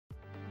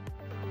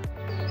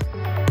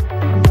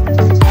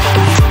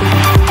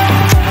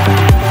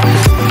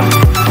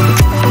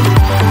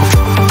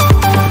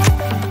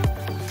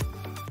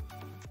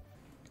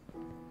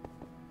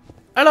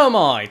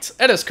Hello mates,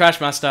 it is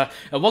Crashmaster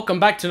and welcome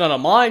back to another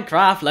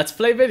Minecraft Let's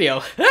Play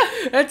video.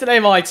 And today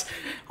mates,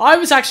 I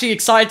was actually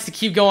excited to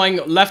keep going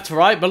left to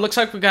right, but it looks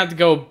like we're going to have to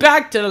go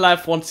back to the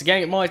left once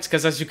again mates,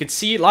 because as you can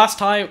see last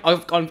time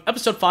on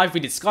episode 5 we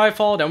did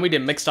Skyfall, then we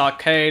did Mixed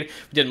Arcade,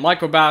 we did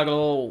Micro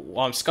Battle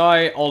on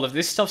Sky, all of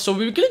this stuff, so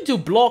we were going to do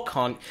Block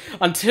Hunt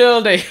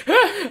until they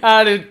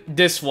added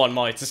this one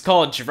mates. It's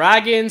called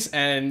Dragons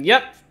and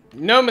yep.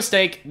 No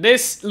mistake,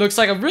 this looks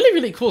like a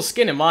really cool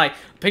skin in my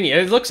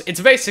opinion. It's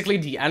basically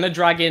the Ender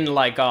Dragon,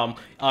 like a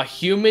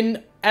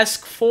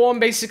human-esque form,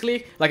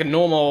 basically, like a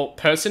normal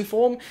person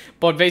form,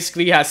 but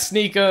basically he has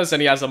sneakers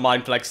and he has a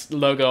Mineplex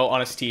logo on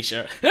his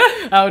t-shirt.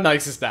 How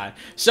nice is that?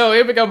 So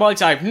here we go,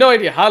 mates. I have no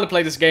idea how to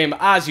play this game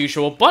as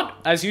usual, but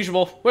as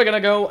usual, we're gonna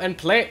go and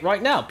play it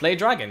right now. Play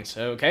Dragons,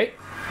 okay?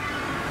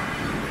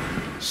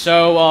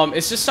 So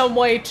it's just some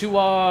way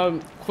to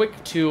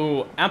quick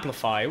to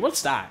amplify.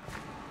 What's that?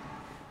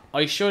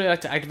 Are you sure you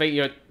have to activate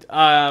your,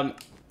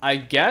 I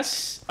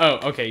guess?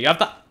 Oh, okay, you have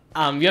to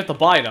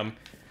buy them.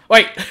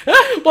 Wait,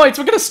 wait,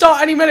 we're gonna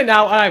start any minute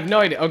now, and I have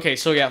no idea. Okay,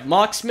 so you have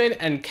Marksman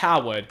and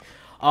Coward.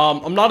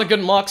 I'm not a good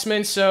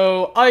Marksman,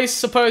 so I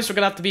suppose we're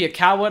gonna have to be a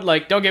Coward.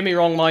 Like, don't get me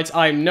wrong, mates,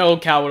 I'm no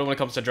coward when it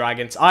comes to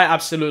dragons. I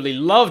absolutely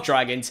love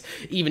dragons,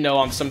 even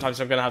though sometimes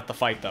I'm gonna have to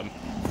fight them.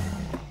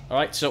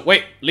 Alright, so,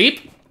 wait,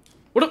 leap?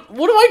 What do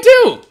I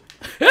do?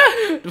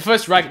 The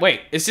first dragon,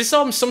 wait, is this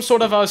some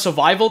sort of a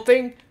survival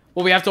thing?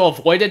 Well, we have to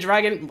avoid a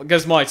dragon?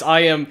 Because, mates,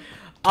 I am,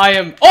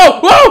 oh,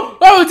 whoa,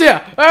 oh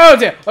dear,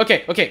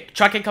 okay,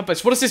 tracking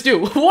compass, what does this do?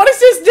 What does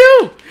this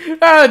do?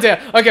 Oh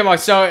dear, okay,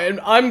 mates, so,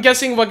 I'm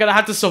guessing we're gonna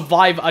have to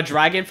survive a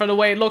dragon from the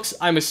way it looks,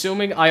 I'm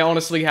assuming. I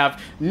honestly have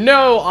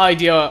no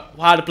idea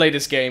how to play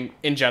this game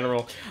in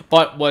general,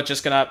 but we're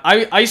just gonna,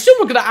 I assume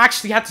we're gonna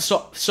actually have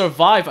to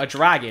survive a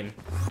dragon.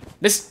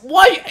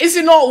 Why is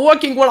it not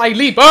working when I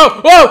leap?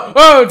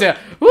 Oh dear,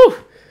 whew,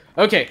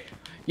 okay.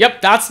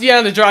 Yep, that's the end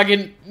of the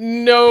dragon.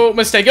 No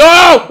mistake.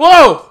 Oh!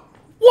 Whoa!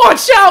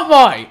 Watch out,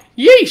 mate!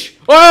 Yeesh!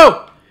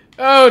 Whoa!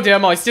 Oh dear,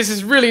 mice. This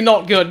is really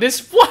not good.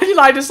 Why did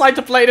I decide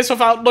to play this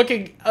without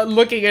looking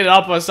it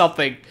up or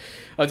something?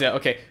 Oh dear.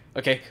 Okay.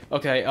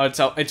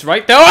 So it's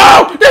right there.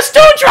 Oh! There's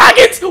 2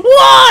 dragons!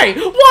 Why?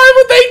 Why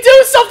would they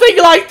do something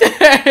like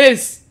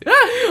this?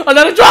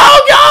 Another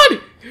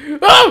dragon!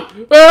 Oh god!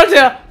 Oh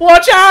dear!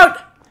 Watch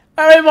out!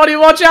 Everybody,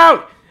 watch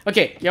out!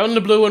 Okay, you're on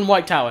the blue and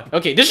white tower.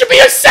 Okay, this should be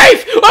a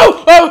safe!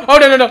 Oh,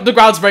 no, the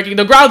ground's breaking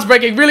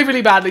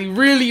really badly,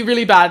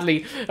 really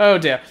badly. Oh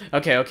dear.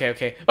 Okay. Oh,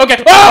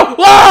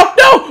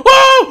 no,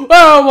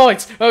 oh,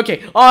 right.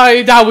 Okay,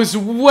 that was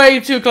way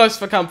too close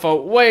for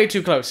comfort, way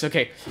too close.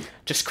 Okay,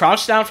 just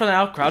crouch down for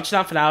now,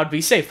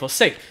 be safe, we'll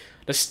see.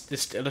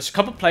 There's a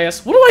couple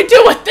players. What do I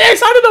do with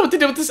this? I don't know what to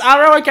do with this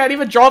arrow, I can't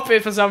even drop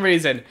it for some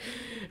reason.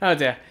 Oh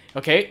dear.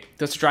 Okay,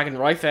 there's a dragon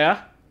right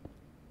there.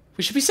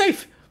 We should be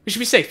safe.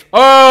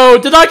 Oh,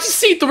 did I just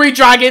see 3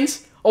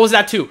 dragons? Or was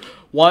that 2?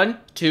 1,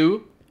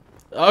 2.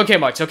 Okay,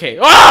 Mike, okay.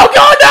 Oh,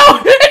 God, no!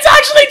 It's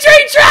actually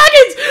 3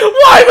 dragons!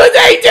 Why would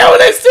they do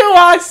this to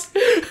us?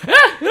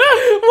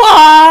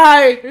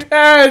 Why?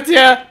 Oh,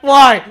 dear.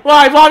 Why?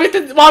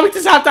 Why would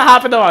this have to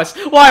happen to us?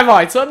 Why,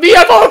 Mike? So, me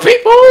and more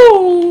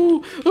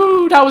people!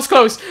 Ooh, that was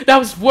close. That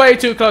was way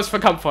too close for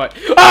comfort.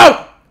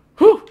 Oh!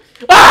 Whew.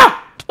 Ah!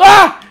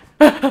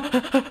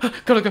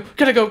 Gotta go.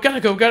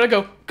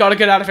 Gotta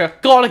get out of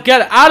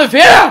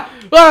here.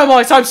 Oh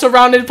my, I'm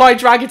surrounded by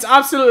dragons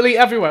absolutely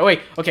everywhere.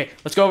 Wait, okay,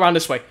 let's go around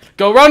this way.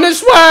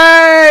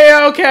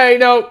 Okay,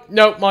 no,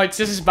 mates,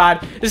 this is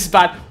bad.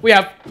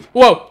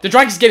 Whoa, the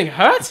dragon's getting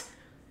hurt?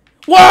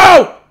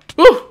 Whoa!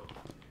 Ooh.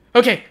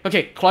 Okay,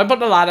 climb up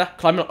the ladder,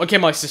 okay,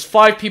 mates, there's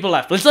 5 people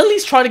left. Let's at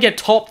least try to get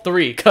top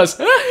 3, because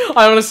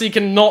I honestly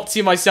cannot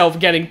see myself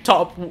getting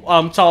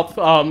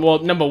well,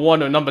 number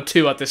 1 or number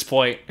 2 at this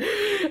point.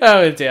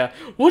 Oh dear.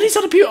 What are these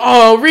other people?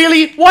 Oh,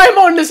 really? Why am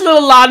I on this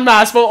little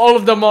landmass while all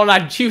of them are on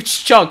that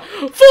huge chunk?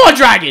 4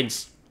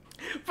 dragons!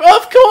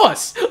 Of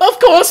course,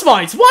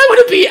 mates. Why would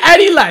it be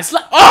any less?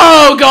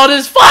 Oh god,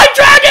 there's 5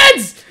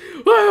 dragons!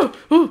 Whoa.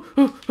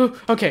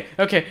 Okay,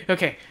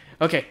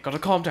 gotta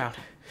calm down.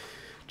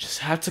 Just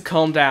have to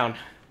calm down.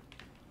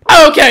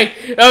 Okay,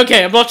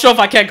 I'm not sure if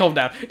I can calm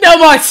down.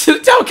 No, mates,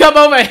 don't come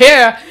over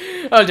here.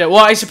 Oh dear.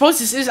 Well, I suppose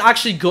this is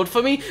actually good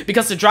for me,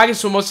 because the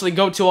dragons will mostly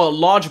go to a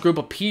large group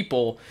of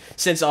people,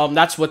 since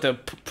that's what they're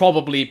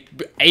probably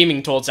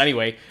aiming towards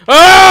anyway.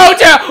 Oh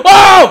dear!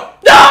 Oh!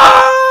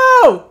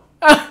 No!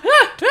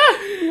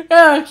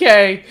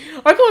 Okay.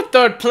 I got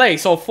 3rd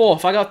place, or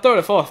 4th. I got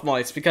 3rd or 4th,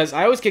 mates, because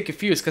I always get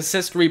confused, because it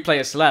says 3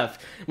 players left.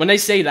 When they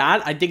say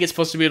that, I think it's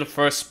supposed to be the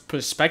first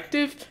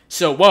perspective.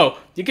 So, whoa,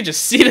 you can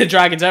just see the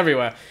dragons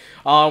everywhere.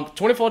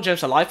 24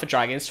 gems alive for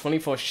dragons,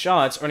 24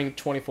 shards, earning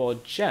 24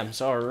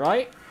 gems.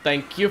 Alright,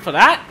 thank you for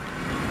that.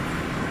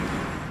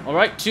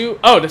 Alright,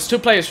 there's 2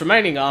 players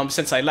remaining,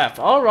 since I left.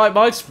 Alright,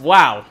 mates,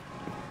 wow.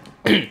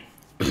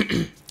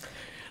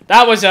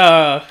 That was,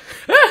 that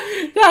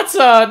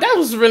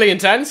was really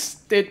intense.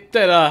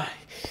 That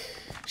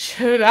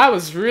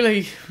was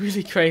really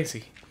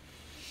crazy.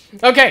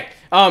 Okay,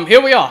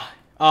 here we are.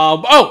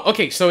 Oh,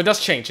 okay, so it does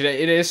change.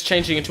 It is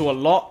changing into a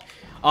lot.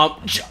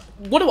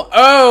 What do I...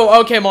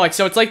 Oh, okay, Mike.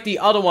 So it's like the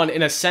other one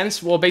in a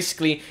sense. Well,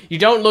 basically, you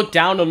don't look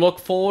down or look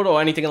forward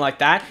or anything like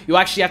that. You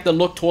actually have to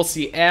look towards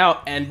the air,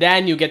 and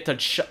then you get to...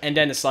 and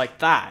then it's like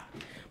that.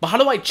 But how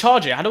do I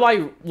charge it? How do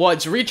I... Well,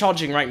 it's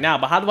recharging right now,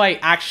 but how do I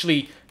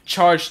actually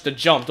charge the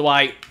jump? Do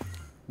I...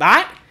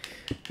 That?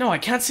 No, I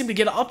can't seem to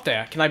get up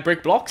there. Can I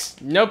break blocks?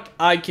 Nope,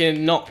 I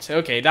cannot.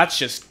 Okay, that's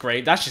just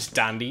great. That's just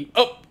dandy.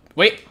 Oh,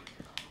 wait.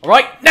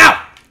 Alright,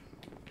 now!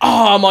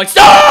 Oh, my...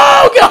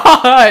 Oh,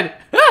 God!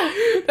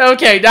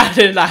 Okay, that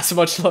didn't last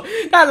much long.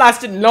 That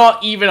lasted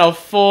not even a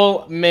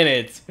full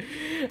minute.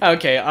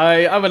 Okay,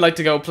 I would like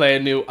to go play a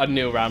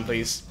new round,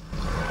 please.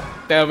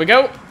 There we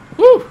go.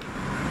 Woo!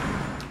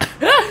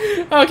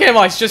 Okay,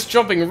 Mike's just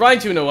jumping right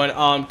into another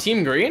one.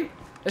 Team green?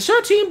 Is there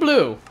a team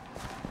blue?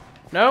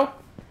 No?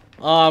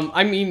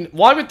 I mean,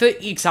 why would they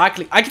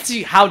exactly... I can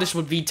see how this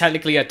would be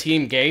technically a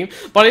team game,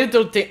 but I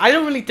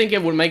don't really think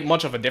it would make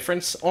much of a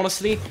difference,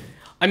 honestly.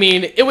 I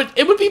mean, it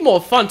would be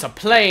more fun to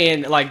play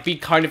and, like, be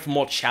kind of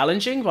more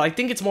challenging, but I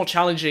think it's more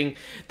challenging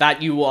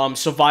that you,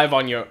 survive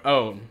on your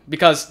own,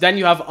 because then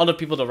you have other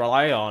people to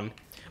rely on,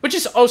 which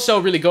is also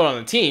really good on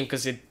a team,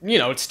 because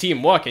it's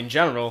teamwork in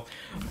general,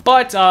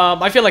 but,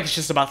 I feel like it's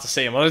just about the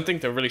same. I don't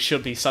think there really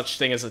should be such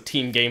thing as a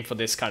team game for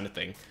this kind of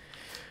thing.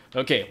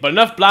 Okay, but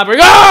enough blabbering.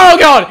 Oh,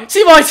 God!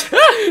 See, boys?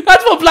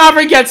 That's what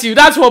blabbering gets you.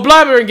 That's what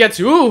blabbering gets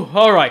you. Ooh,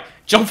 alright.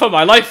 Jump for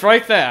my life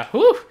right there.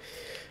 Woo.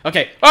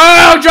 Okay.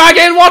 Oh,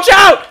 dragon, watch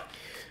out!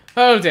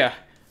 Oh, dear.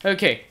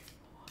 Okay.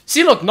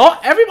 See, look,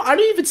 not everybody... I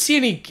don't even see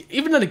any...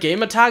 Even the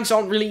gamer tags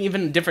aren't really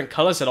even different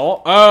colors at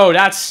all. Oh,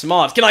 that's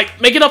smart. Can I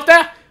make it up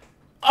there?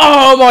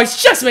 Oh,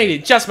 boys, just made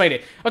it. Just made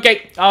it.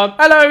 Okay,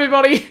 hello,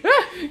 everybody.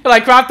 Can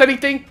I craft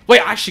anything? Wait,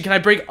 actually, can I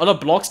break other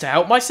blocks to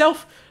help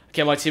myself?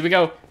 Okay, boys, here we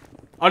go.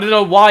 I don't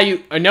know why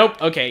you...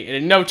 nope. Okay,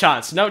 no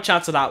chance. No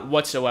chance of that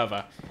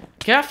whatsoever.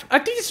 Okay, I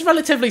think it's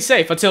relatively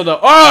safe until the...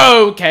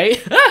 Oh,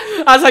 okay.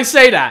 As I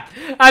say that.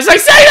 As I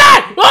say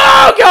that!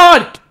 Oh,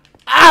 God!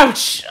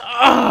 Ouch!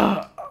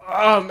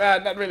 Oh,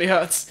 man, that really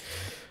hurts.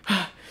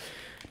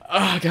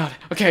 Oh, God.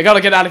 Okay, I gotta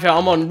get out of here.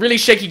 I'm on really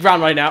shaky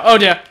ground right now. Oh,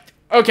 dear.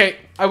 Okay,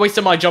 I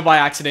wasted my jump by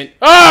accident.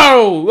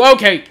 Oh,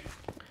 okay.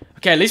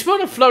 Okay, at least we're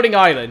on a floating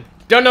island.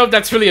 Don't know if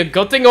that's really a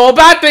good thing or a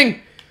bad thing.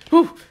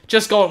 Whew,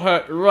 just got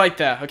hurt right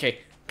there. Okay.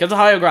 Get to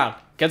higher ground.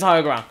 Get to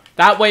higher ground.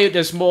 That way,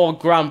 there's more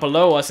ground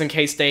below us in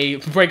case they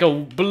break a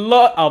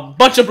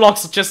bunch of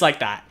blocks just like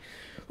that.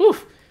 Whew.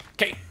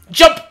 Okay,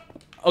 jump!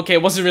 Okay,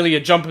 it wasn't really a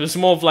jump. It was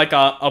more of like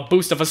a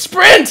boost of a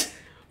sprint!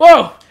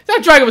 Whoa!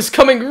 That dragon was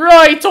coming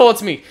right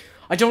towards me.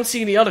 I don't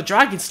see any other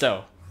dragons,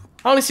 though.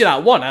 I only see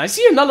that one. And I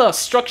see another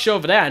structure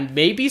over there and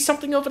maybe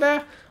something over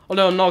there.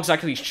 Although I'm not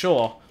exactly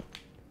sure.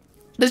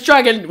 This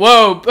dragon...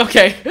 Whoa,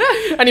 okay.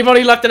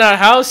 Anybody left in our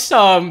house?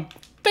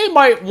 They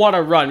might want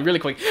to run really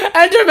quick.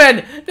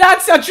 Enderman!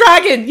 That's a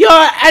dragon! You're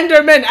an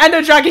Enderman!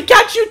 Ender dragon!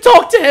 Can't you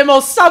talk to him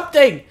or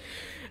something?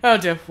 Oh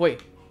dear,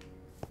 wait.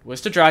 Where's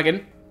the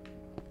dragon?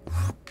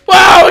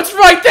 Wow, it's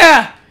right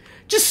there!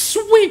 Just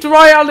sweep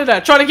right out of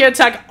there, trying to get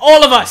attack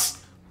all of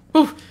us!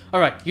 Whew.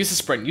 Alright, use a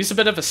sprint. Use a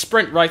bit of a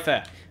sprint right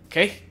there.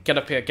 Okay, get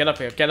up here, get up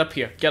here, get up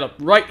here, get up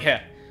right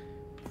here.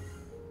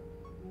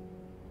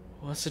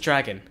 What's the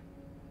dragon?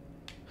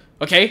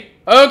 Okay,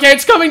 okay,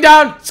 it's coming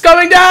down! It's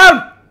coming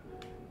down!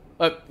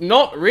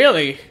 Not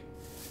really.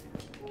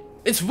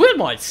 It's weird,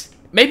 mites.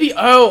 Maybe,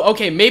 oh,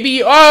 okay,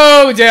 maybe,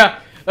 oh, dear.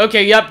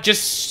 Okay, yep,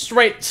 just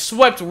straight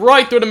swept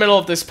right through the middle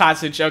of this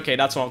passage. Okay,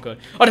 that's not good.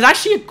 Oh, there's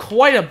actually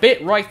quite a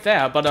bit right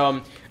there, but,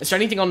 is there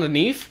anything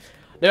underneath?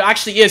 There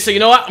actually is, so you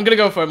know what? I'm gonna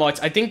go for it, mites.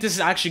 I think this is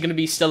actually gonna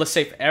be still a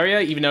safe area,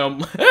 even though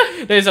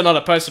there's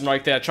another person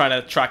right there trying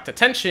to attract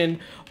attention.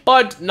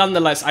 But,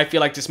 nonetheless, I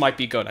feel like this might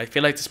be good. I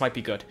feel like this might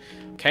be good.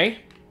 Okay.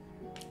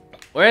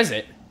 Where is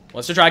it?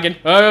 What's the dragon?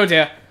 Oh,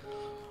 dear.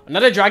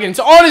 Another dragon's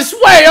on his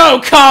way!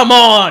 Oh, come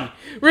on!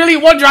 Really,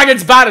 one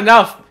dragon's bad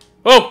enough.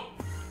 Oh,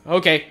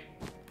 okay.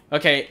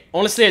 Okay,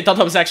 honestly, I thought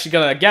that was actually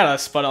gonna get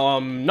us, but,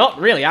 not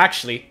really,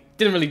 actually.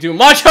 Didn't really do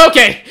much.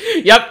 Okay!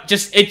 Yep,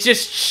 it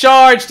just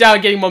charged down,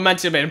 getting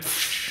momentum, and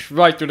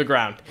right through the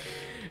ground.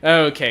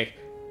 Okay.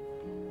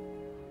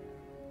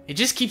 It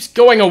just keeps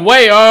going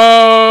away.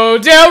 Oh,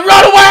 dear,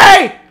 run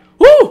away!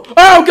 Woo!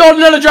 Oh, God,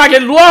 another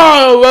dragon!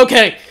 Whoa,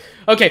 okay.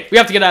 Okay, we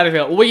have to get out of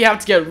here. We have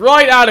to get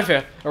right out of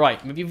here.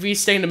 Alright, maybe we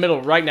stay in the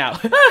middle right now.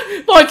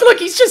 Boy, look,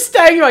 he's just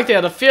staying right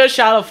there. The Fear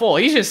Shadow 4.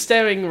 He's just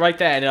staring right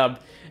there. And,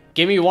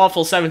 Gimme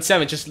Waffle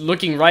 77 just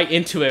looking right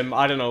into him.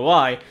 I don't know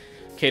why.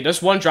 Okay,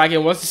 there's one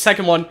dragon. What's the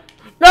second one?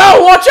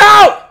 No, watch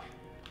out!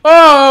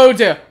 Oh,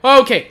 dear.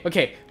 Okay,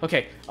 okay,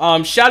 okay.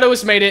 Shadow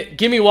has made it.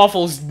 Gimme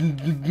Waffles.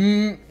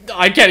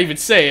 I can't even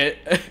say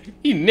it.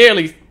 He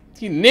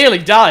nearly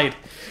died.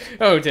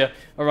 Oh, dear.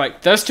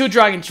 Alright, there's two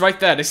dragons right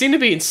there. They seem to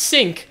be in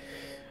sync.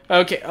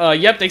 Okay,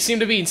 yep, they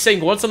seem to be in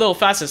sync. One's a little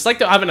faster. It's like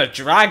they're having a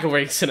drag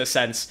race in a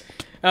sense.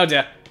 Oh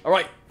dear.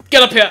 Alright,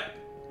 get up here.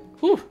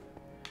 Whew.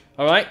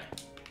 Alright.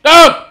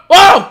 Oh!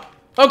 Whoa!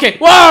 Okay,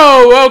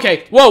 whoa!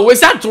 Okay, whoa, is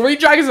that 3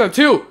 dragons or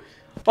 2?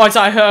 Oh, it's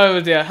oh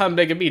dear, I'm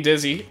making me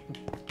dizzy.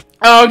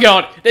 Oh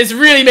god, it's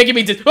really making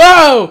me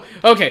whoa!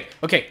 Okay,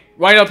 okay,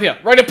 right up here,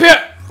 right up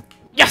here!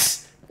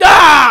 Yes!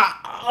 Ah!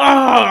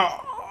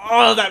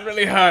 Oh, that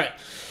really hurt.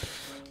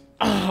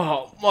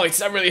 Oh, Moits,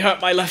 that really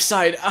hurt my left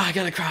side. Ah, I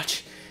gotta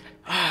crouch.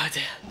 Ah,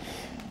 dear.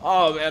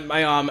 Oh man,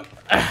 my arm.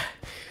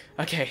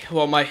 Okay,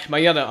 well,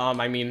 my other arm,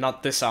 I mean,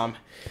 not this arm.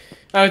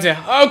 Oh dear,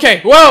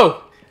 okay,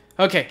 whoa!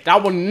 Okay,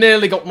 that one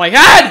nearly got my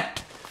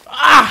head!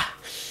 Ah!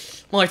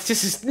 Moits,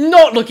 this is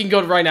not looking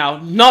good right now.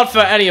 Not for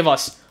any of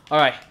us.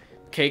 Alright.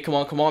 Okay, come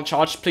on,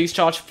 charge, please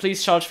charge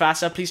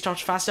faster, please,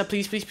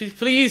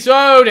 please,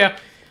 oh dear.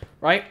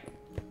 Right?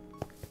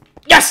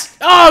 Yes!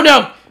 Oh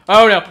no!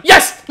 Oh no!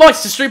 Yes!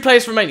 Boys, there's 3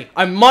 players remaining.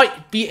 I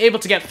might be able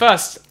to get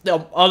first,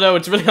 although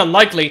it's really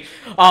unlikely.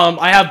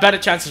 I have better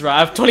chances, right? I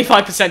have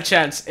 25%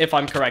 chance if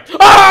I'm correct.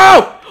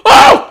 Oh!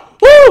 Oh!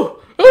 Woo!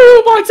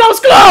 Oh, boys, that was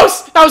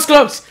close! That was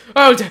close!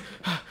 Oh dear.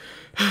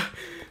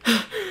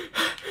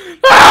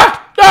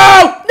 Ah!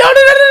 No! No,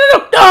 no, no, no,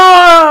 no,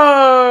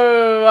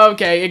 no!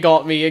 Okay, it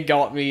got me, I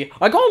got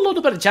a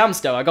little bit of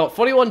gems, though. I got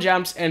 41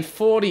 gems and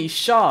 40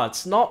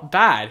 shards. Not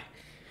bad.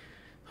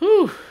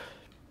 Whew.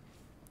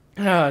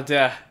 Oh,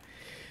 dear.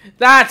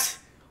 That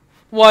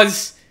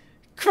was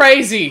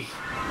crazy.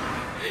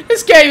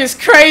 This game is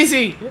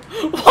crazy.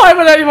 Why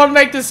would anyone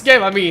make this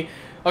game? I mean,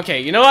 okay,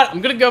 you know what?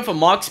 I'm gonna go for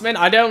marksman.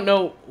 I don't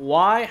know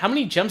why. How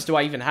many gems do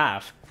I even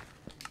have?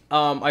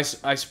 I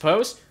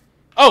suppose.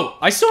 Oh,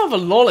 I still have a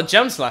lot of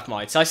gems left,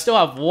 mates. I still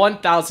have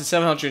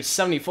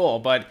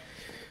 1,774, but...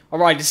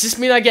 Alright, does this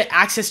mean I get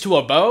access to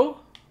a bow?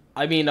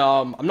 I mean,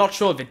 I'm not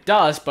sure if it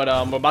does, but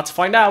we're about to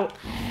find out.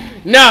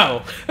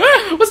 No!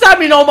 Does that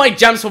mean all my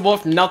gems were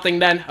worth nothing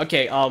then?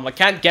 Okay, I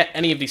can't get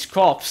any of these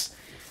crops.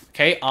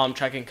 Okay,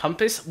 tracking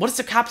compass. What is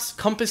the compass?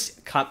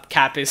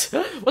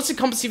 What's the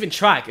compass even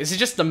track? Is it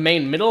just the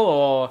main middle,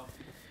 or...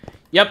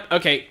 Yep,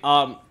 okay,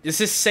 is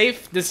this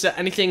safe? Is there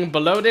anything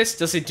below this?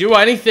 Does it do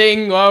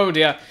anything? Oh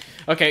dear.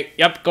 Okay,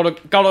 yep,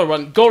 gotta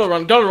run.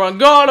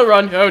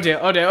 Oh dear.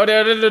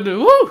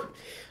 Woo!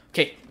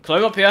 Okay,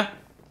 climb up here.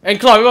 And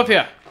climb up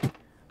here.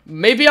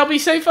 Maybe I'll be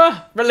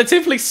safer,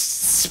 relatively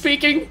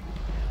speaking.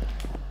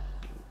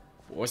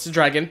 Where's the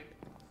dragon?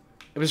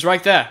 It was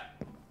right there.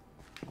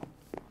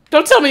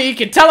 Don't tell me he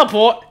can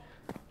teleport.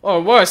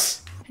 Or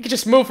worse, he can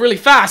just move really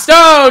fast.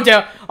 Oh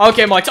dear.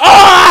 Okay, Mike.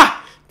 Ah!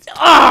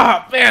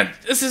 Ah, man,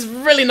 this is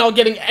really not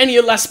getting any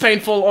less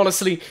painful,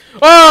 honestly.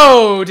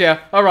 Oh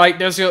dear. All right,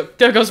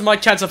 there goes my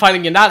chance of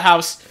hiding in that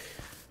house.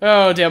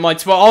 Oh dear,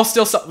 Mike. We're all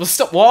still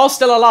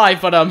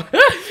alive, but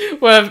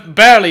we're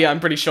barely.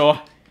 I'm pretty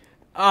sure.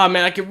 Ah,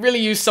 man, I could really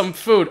use some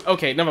food.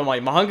 Okay, never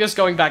mind. My hunger's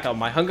going back up.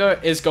 My hunger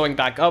is going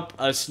back up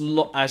as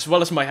well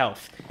as my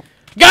health.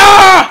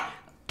 Gah!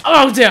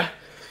 Oh dear.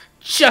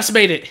 Just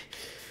made it.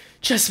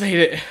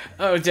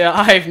 Oh dear.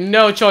 I have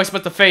no choice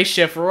but to face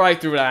shift right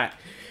through that.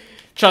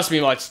 Trust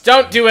me, Mods.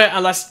 Don't do it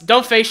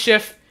don't face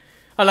shift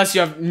unless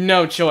you have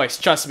no choice.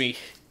 Trust me.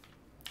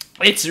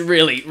 It's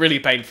really, really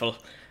painful.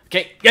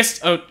 Okay, yes.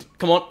 Oh,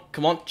 come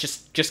on.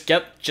 Just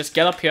get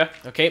up here.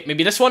 Okay,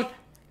 maybe this one.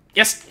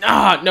 Yes.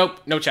 Ah,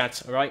 nope, no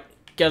chance. All right,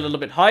 get a little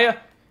bit higher.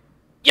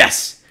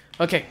 Yes.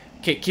 Okay,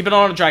 keep it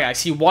on the drag. I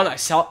see one. I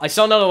saw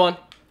another one.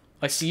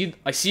 I see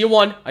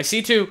one. I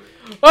see 2.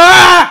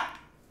 Ah!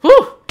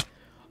 Whew.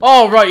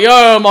 All right,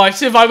 yo,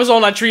 Mods. If I was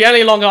on that tree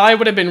any longer, I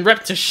would have been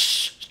ripped to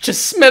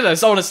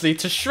smithers, honestly,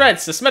 to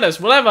shreds, to smithers,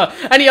 whatever,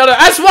 any other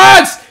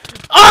S-words!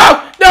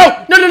 Oh!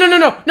 No!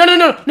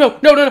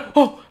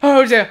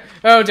 Oh dear.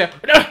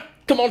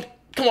 Come on,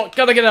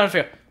 gotta get out of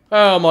here.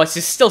 Oh my,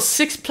 there's still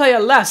 6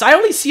 players less. I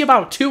only see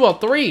about 2 or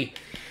 3,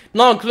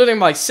 not including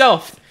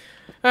myself.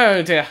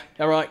 Oh dear.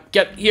 Alright,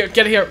 get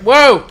here.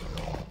 Whoa!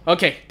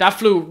 Okay, that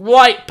flew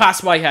right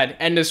past my head,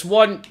 and there's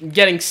one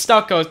getting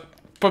stuck or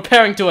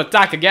preparing to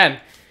attack again.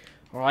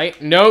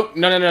 Alright, no,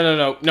 not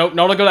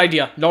a good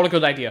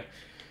idea.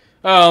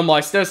 Oh my,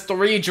 there's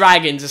 3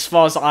 dragons as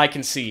far as I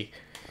can see.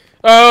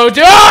 Oh,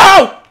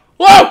 no!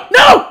 Whoa!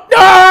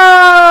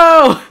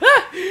 No!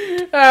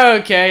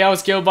 Okay, I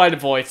was killed by the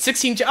void.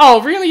 16.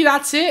 Oh, really?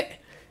 That's it?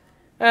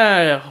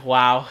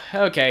 Wow.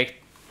 Okay.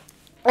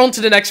 On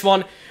to the next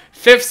one.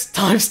 5th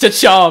time's the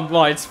charm,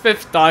 boys.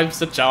 5th time's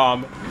the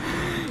charm.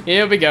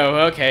 Here we go.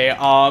 Okay.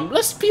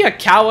 Let's be a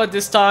coward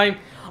this time.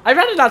 I'd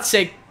rather not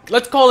say.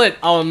 Let's call it.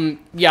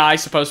 Yeah, I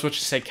suppose we'll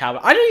just say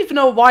coward. I don't even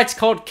know why it's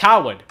called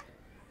coward.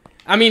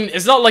 I mean,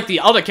 it's not like the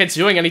other kid's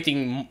doing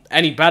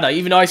any better,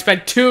 even though I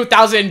spent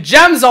 2,000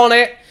 gems on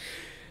it.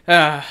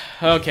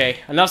 Okay,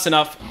 enough's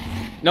enough.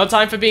 No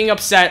time for being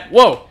upset.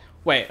 Whoa,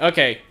 wait,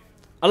 okay.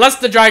 Unless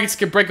the dragons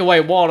can break away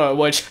water,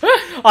 which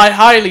I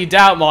highly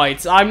doubt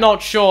might. I'm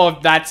not sure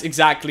if that's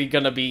exactly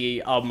gonna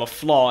be a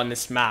flaw in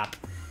this map.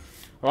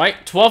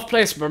 Alright, 12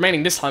 players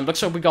remaining this time.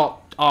 Looks like we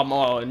got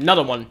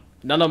another one.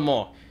 None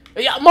more.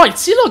 Yeah, Mike,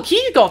 see, look,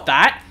 he got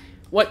that.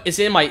 What, is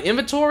it in my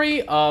inventory?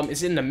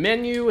 Is it in the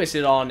menu? Is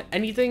it on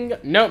anything?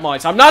 No,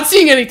 Mike, I'm not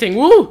seeing anything.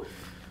 Woo!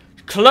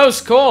 Close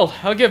call.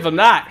 I'll give him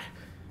that.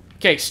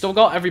 Okay, still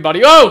got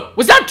everybody. Oh!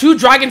 Was that 2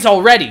 dragons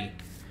already?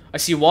 I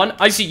see 1.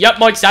 I see, yep,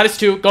 Mike, that is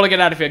 2. Gotta get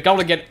out of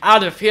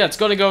here. It's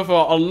gonna go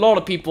for a lot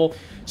of people.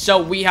 So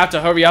we have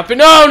to hurry up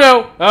and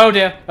oh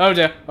dear,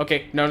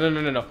 okay,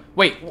 no,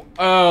 wait,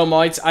 oh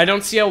my, I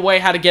don't see a way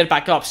how to get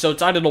back up, so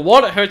it's either the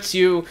water hurts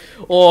you,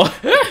 or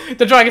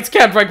the dragons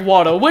can't break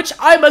water, which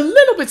I'm a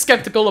little bit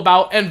skeptical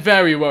about and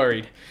very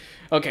worried.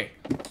 Okay,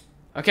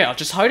 I'll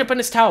just hide up in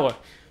this tower,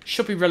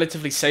 should be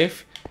relatively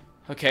safe,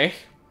 okay,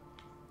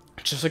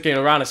 just looking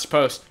around I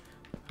suppose,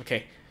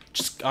 okay,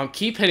 just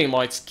keep hitting,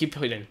 mites, keep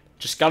hitting,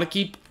 just gotta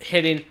keep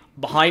hitting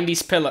behind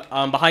these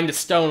behind the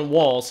stone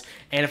walls,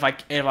 and if I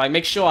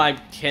make sure I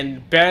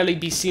can barely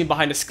be seen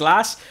behind this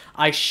glass,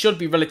 I should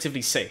be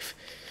relatively safe.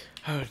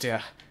 Oh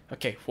dear.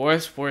 Okay, where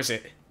is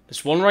it?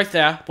 There's one right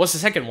there. What's the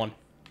second one?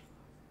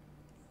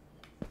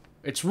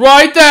 It's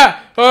right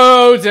there.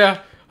 Oh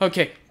dear.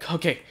 Okay.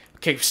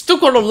 We've still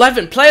got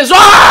 11 players.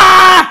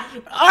 That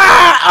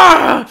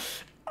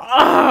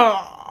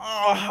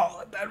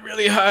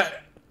really hurt.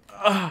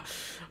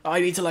 I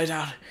need to lie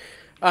down.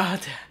 Oh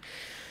dear.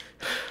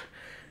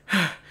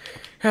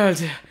 Oh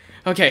dear.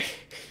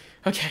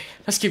 Okay,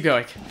 let's keep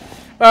going.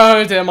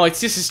 Oh dear,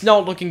 mates, this is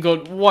not looking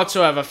good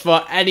whatsoever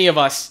for any of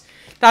us.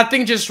 That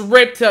thing just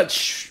ripped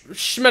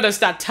Schmitters,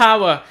 that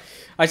tower.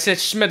 I said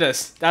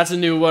Schmitters. That's a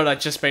new word I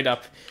just made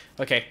up.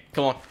 Okay,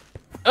 come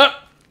on.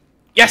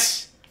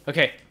 Yes!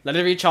 Okay, let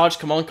it recharge.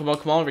 Come on.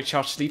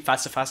 Recharge sleep.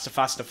 Faster.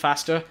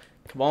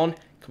 Come on.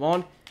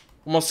 One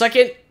more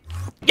second.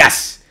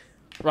 Yes!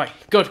 Right,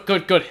 good.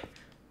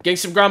 Getting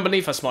some ground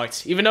beneath us,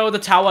 mates. Even though the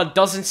tower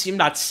doesn't seem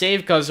that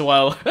safe, because,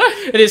 well,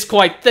 it is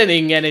quite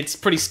thinning and it's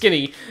pretty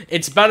skinny,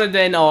 it's better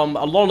than a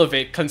lot of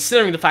it,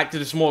 considering the fact that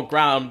there's more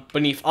ground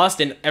beneath us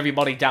than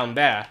everybody down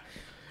there.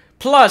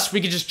 Plus,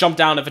 we could just jump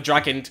down if a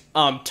dragon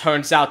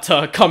turns out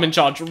to come and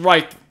charge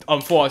right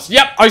for us.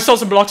 Yep, I saw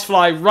some blocks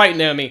fly right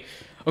near me.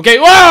 Okay,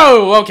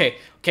 whoa!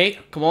 Okay,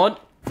 come on.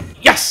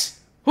 Yes!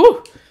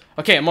 Whew!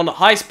 Okay, I'm on the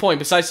highest point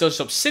besides those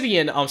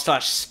obsidian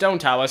slash stone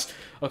towers.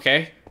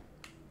 Okay.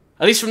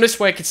 At least from this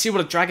way, I can see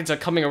where the dragons are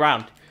coming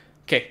around.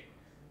 Okay.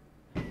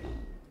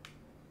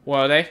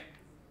 Where are they?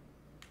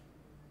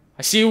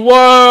 I see.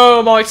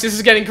 Whoa, Mike, this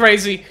is getting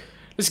crazy.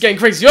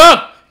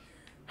 Oh!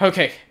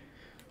 Okay.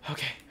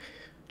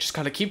 Just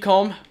gotta keep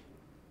calm.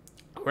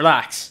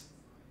 Relax.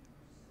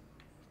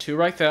 2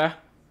 right there.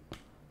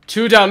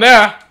 2 down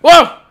there.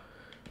 Whoa!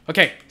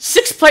 Okay,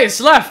 6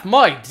 players left.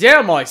 My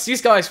damn, Mike.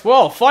 These guys were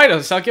all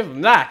fighters. I'll give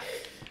them that.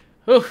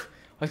 Ooh.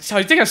 I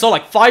think I saw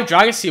like 5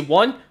 dragons. See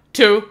 1,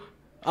 2.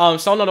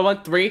 Saw another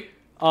one, 3.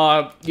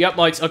 Yep,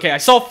 lights. Okay, I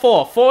saw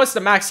 4. 4 is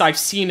the max I've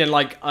seen in,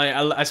 like,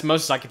 as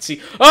most as I can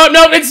see. Oh,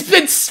 no,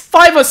 it's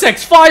 5 or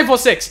 6. 5 or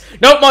 6.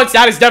 Nope, lights,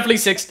 that is definitely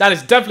 6. That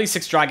is definitely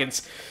 6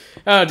 dragons.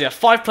 Oh, dear.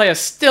 5 players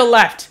still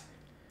left.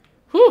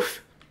 Whew.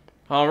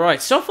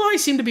 Alright, so far I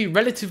seem to be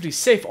relatively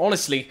safe,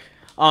 honestly.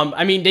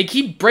 I mean, they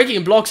keep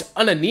breaking blocks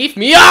underneath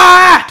me.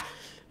 Oh,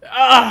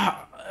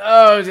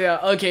 dear.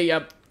 Okay,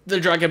 yep. The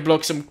dragon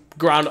blocked some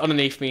ground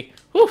underneath me.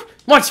 Whew.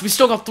 Once, we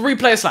still got 3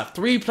 players left.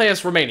 3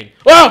 players remaining.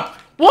 Whoa!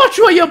 Watch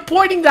where you're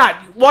pointing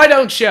that! Why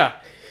don't you?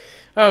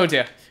 Oh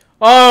dear.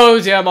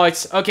 Oh dear,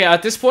 mates. Okay,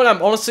 at this point,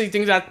 I'm honestly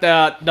thinking that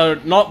they're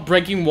not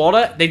breaking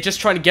water. They're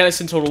just trying to get us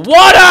into the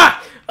water!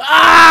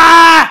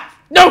 Ah!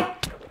 No!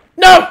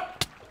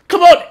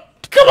 Come on!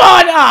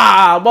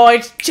 Ah,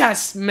 boys,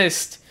 just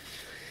missed.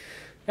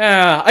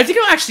 I think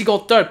I actually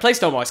got 3rd place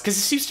though, boys, because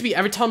it seems to be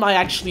every time I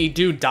actually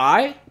do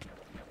die,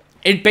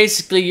 it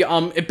basically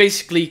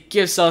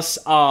gives us,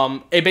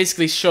 it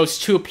basically shows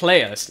 2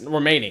 players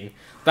remaining.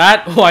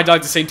 That, or I died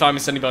at the same time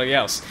as anybody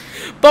else.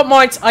 But,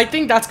 mates, I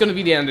think that's going to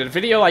be the end of the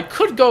video. I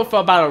could go for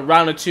about a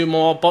round or 2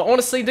 more, but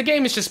honestly, the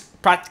game is just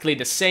practically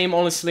the same,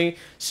 honestly.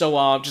 So,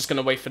 I'm just going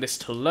to wait for this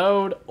to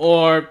load,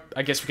 or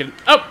I guess we can...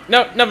 Oh,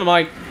 no, never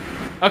mind.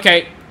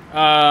 Okay.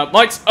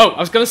 Mates, I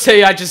was gonna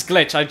say I just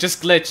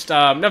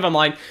glitched, never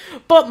mind.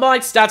 But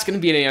mates, that's gonna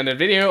be the end of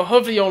the video.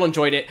 Hopefully you all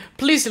enjoyed it.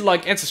 Please do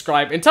like and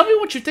subscribe, and tell me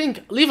what you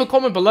think. Leave a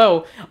comment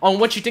below on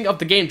what you think of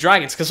the game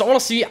Dragons, because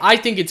honestly, I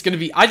think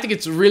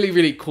it's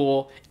really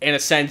cool in a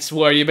sense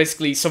where you're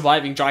basically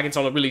surviving dragons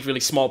on a really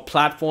small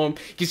platform.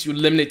 Gives you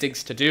limited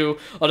things to do,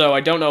 although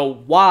I don't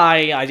know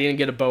why I didn't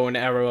get a bow and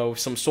arrow of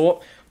some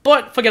sort.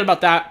 But forget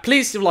about that.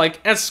 Please do like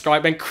and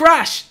subscribe and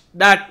crash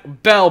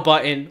that bell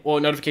button or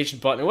notification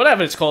button,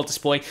 whatever it's called at this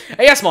point. And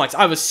yes, mates,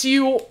 I will see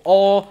you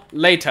all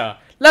later.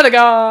 Later,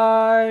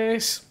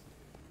 guys.